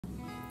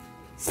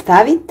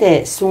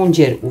Stavite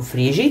sunđer u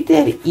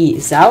frižider i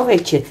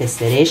zauvek ćete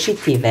se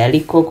rešiti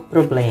velikog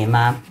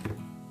problema.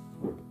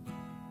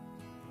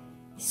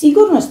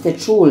 Sigurno ste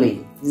čuli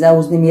za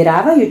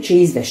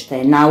uznemiravajuće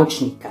izveštaje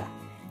naučnika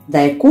da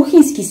je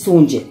kuhinski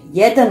sunđer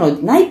jedan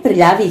od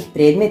najprljavijih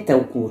predmeta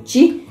u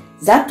kući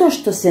zato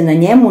što se na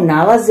njemu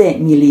nalaze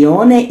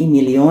milione i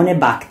milione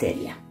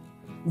bakterija.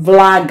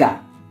 Vlaga,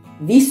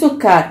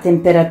 visoka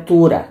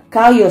temperatura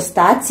kao i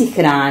ostaci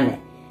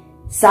hrane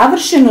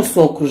savršeno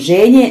su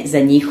okruženje za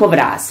njihov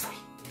razvoj.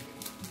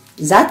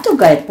 Zato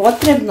ga je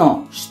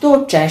potrebno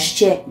što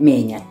češće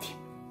menjati.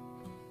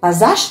 Pa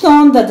zašto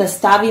onda da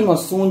stavimo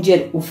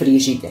sunđer u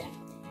frižider?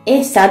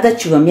 Sada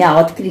ću vam ja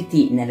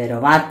otkriti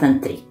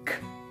neverovatan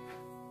trik.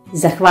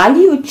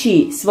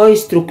 Zahvaljujući svojoj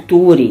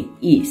strukturi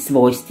i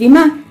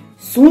svojstvima,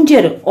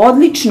 sunđer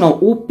odlično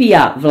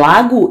upija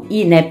vlagu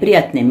i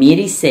neprijatne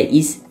mirise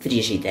iz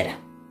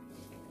frižidera.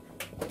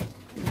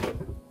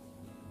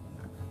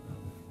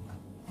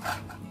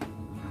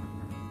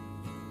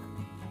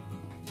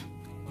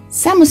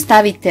 Samo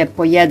stavite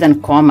po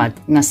jedan komad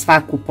na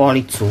svaku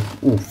policu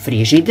u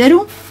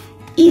frižideru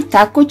i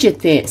tako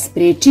ćete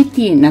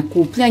sprečiti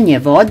nakupljanje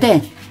vode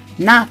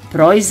na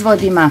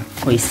proizvodima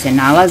koji se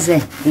nalaze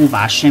u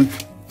vašem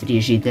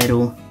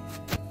frižideru.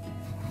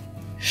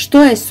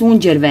 Što je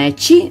sunđer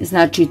veći,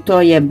 znači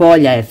to je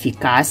bolja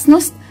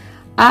efikasnost,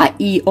 a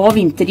i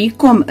ovim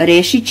trikom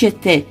rešit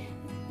ćete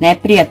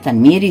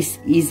neprijatan miris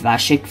iz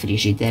vašeg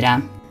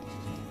frižidera.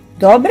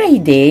 Dobra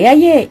ideja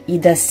je i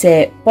da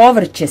se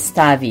povrće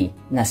stavi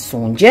na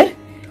sunđer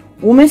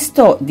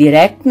umesto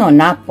direktno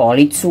na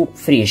policu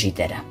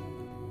frižidera.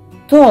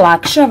 To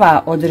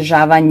olakšava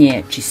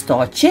održavanje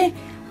čistoće,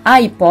 a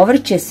i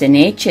povrće se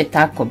neće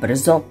tako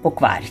brzo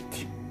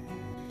pokvariti.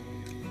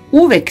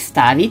 Uvek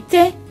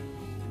stavite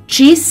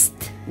čist,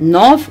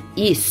 nov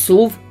i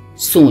suv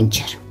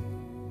sunđer.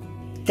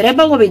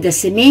 Trebalo bi da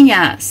se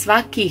menja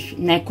svakih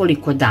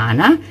nekoliko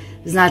dana,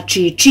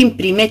 znači čim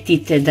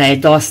primetite da je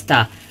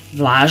dosta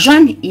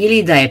vlažan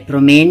ili da je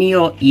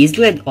promenio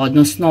izgled,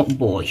 odnosno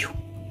boju.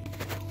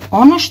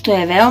 Ono što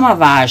je veoma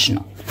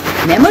važno,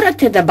 ne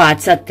morate da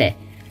bacate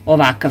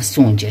ovakav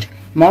sunđer,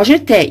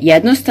 možete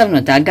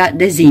jednostavno da ga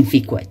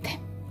dezinfikujete.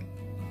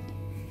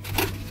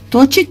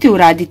 To ćete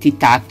uraditi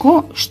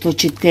tako što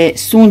ćete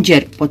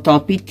sunđer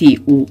potopiti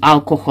u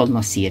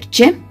alkoholno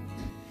sirće,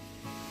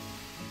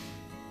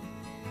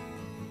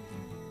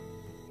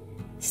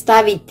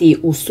 staviti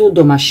u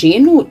sudo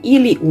mašinu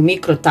ili u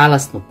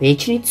mikrotalasnu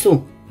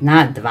pećnicu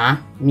na 2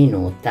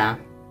 minuta.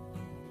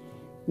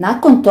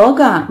 Nakon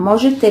toga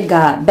možete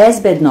ga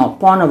bezbedno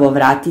ponovo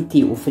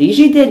vratiti u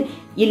frižider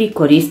ili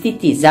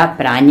koristiti za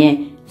pranje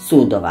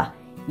sudova.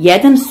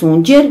 Jedan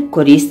sunđer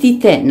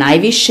koristite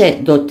najviše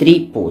do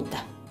 3 puta.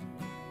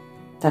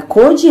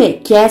 Takođe,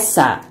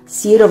 kesa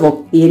sirovog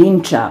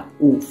pirinča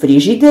u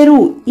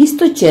frižideru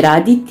isto će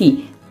raditi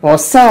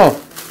posao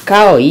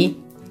kao i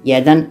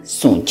jedan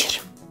sunđer.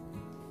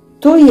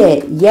 To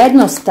je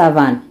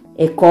jednostavan,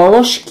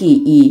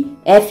 ekološki i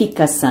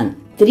efikasan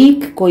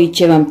trik koji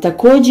će vam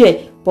takođe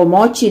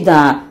pomoći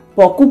da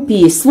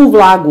pokupi svu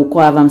vlagu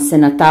koja vam se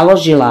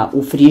nataložila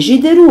u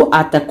frižideru,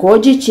 a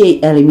takođe će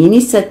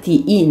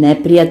eliminisati i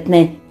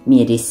neprijatne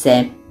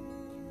mirise.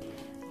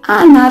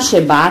 A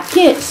naše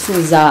bake su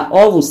za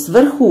ovu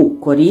svrhu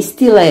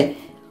koristile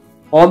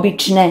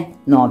obične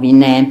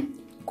novine,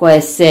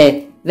 koje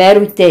se,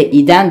 verujte,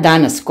 i dan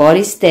danas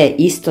koriste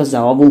isto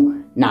za ovu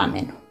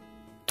namenu.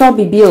 To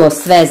bi bilo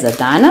sve za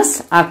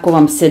danas. Ako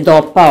vam se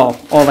dopao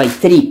ovaj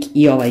trik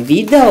i ovaj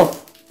video,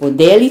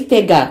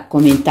 podelite ga,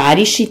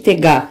 komentarišite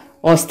ga,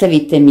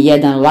 ostavite mi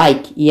jedan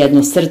like i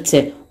jedno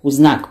srce u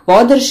znak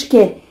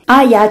podrške,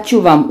 a ja ću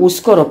vam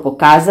uskoro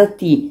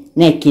pokazati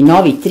neki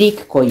novi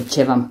trik koji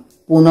će vam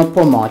puno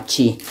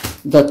pomoći.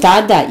 Do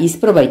tada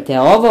isprobajte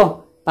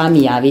ovo, pa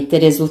mi javite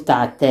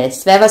rezultate.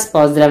 Sve vas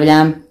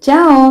pozdravljam.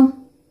 Ćao!